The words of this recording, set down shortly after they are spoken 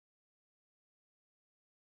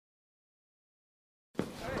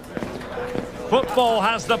Football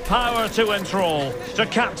has the power to enthrall, to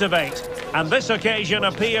captivate, and this occasion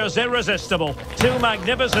appears irresistible. Two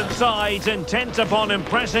magnificent sides intent upon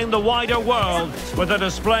impressing the wider world with a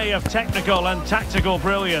display of technical and tactical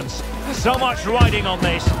brilliance. So much riding on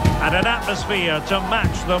this, and an atmosphere to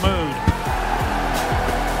match the mood.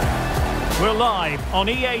 We're live on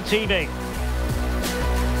EA TV.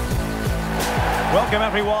 Welcome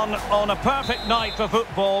everyone on a perfect night for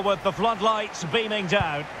football with the floodlights beaming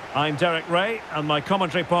down. I'm Derek Ray, and my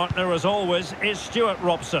commentary partner, as always, is Stuart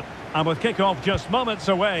Robson. And with kick-off just moments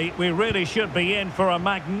away, we really should be in for a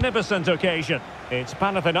magnificent occasion. It's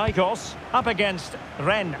Panathinaikos up against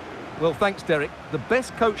Rennes. Well, thanks, Derek. The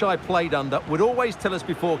best coach I played under would always tell us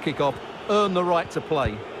before kick-off, earn the right to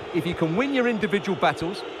play. If you can win your individual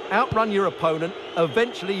battles, outrun your opponent,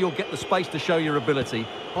 eventually you'll get the space to show your ability.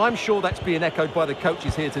 I'm sure that's being echoed by the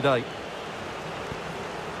coaches here today.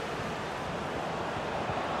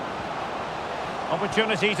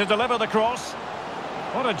 Opportunity to deliver the cross.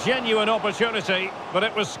 What a genuine opportunity, but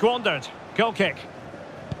it was squandered. Goal kick.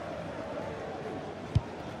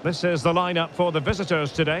 This is the lineup for the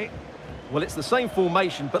visitors today. Well, it's the same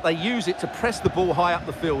formation, but they use it to press the ball high up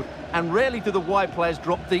the field, and rarely do the wide players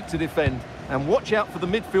drop deep to defend. And watch out for the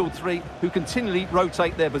midfield three, who continually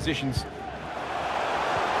rotate their positions.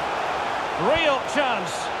 Real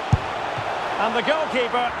chance. And the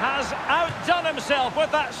goalkeeper has outdone himself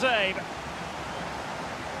with that save.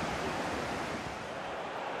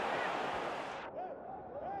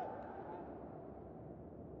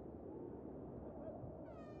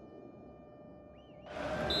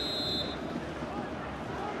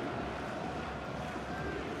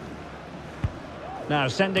 Now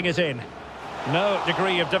sending it in. No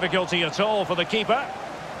degree of difficulty at all for the keeper.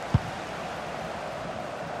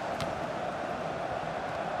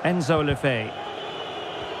 Enzo Lefebvre.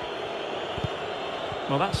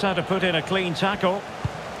 Well, that's how to put in a clean tackle.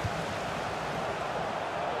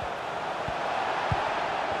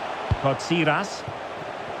 Kotsiras.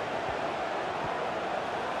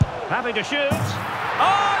 Happy to shoot.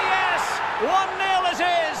 Oh, yes! 1-0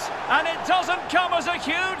 it is! And it doesn't come as a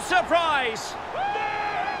huge surprise.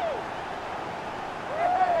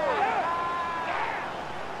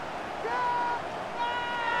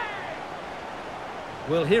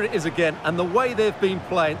 Well, here it is again, and the way they've been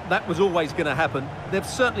playing, that was always going to happen. They've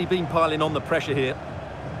certainly been piling on the pressure here.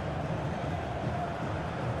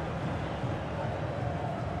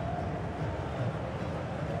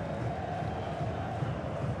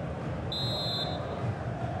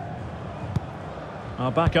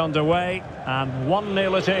 Are back underway, and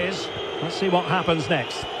 1-0 it is. Let's see what happens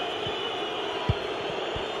next.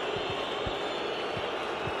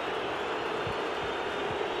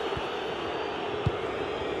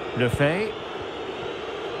 Lefebvre.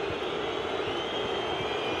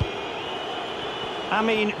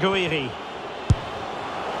 Amin Gouiri.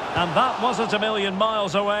 And that wasn't a million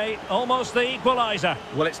miles away, almost the equaliser.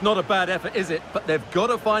 Well, it's not a bad effort, is it? But they've got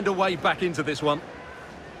to find a way back into this one.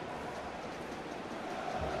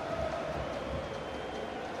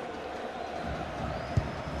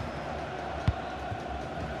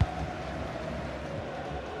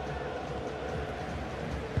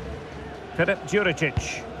 Filip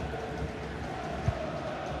Juricic.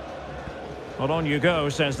 Well, on you go,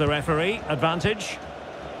 says the referee. Advantage.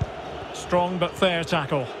 Strong but fair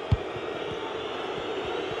tackle.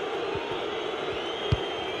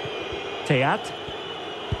 Teat.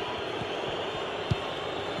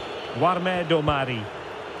 Warmed Omari.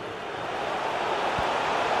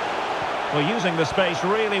 Well, using the space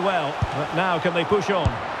really well, but now can they push on?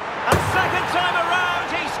 And second time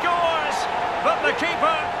around he scores, but the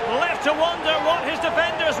keeper left to wonder what his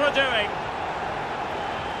defenders were doing.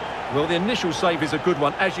 Well, the initial save is a good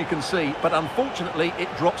one, as you can see, but unfortunately it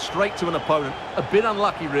dropped straight to an opponent. A bit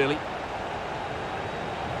unlucky, really.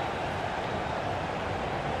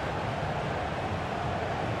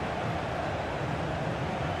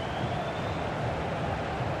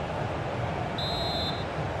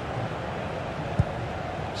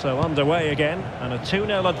 So underway again, and a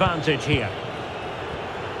 2-0 advantage here.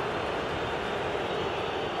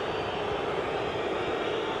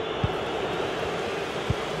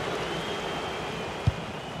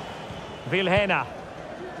 Vilhena.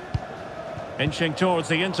 Inching towards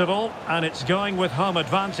the interval, and it's going with home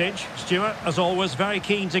advantage. Stuart, as always, very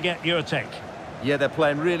keen to get your take. Yeah, they're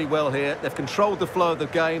playing really well here. They've controlled the flow of the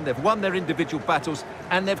game, they've won their individual battles,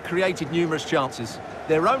 and they've created numerous chances.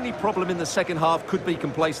 Their only problem in the second half could be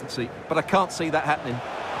complacency, but I can't see that happening.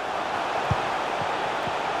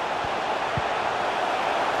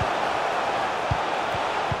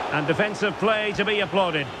 And defensive play to be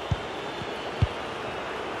applauded.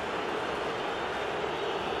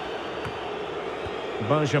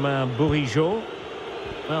 Benjamin Bourigeaud.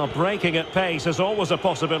 Well, breaking at pace is always a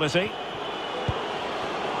possibility.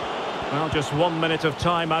 Well, just 1 minute of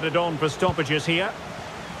time added on for stoppages here.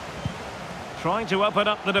 Trying to open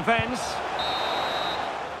up the defence.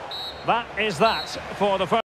 That is that for the first.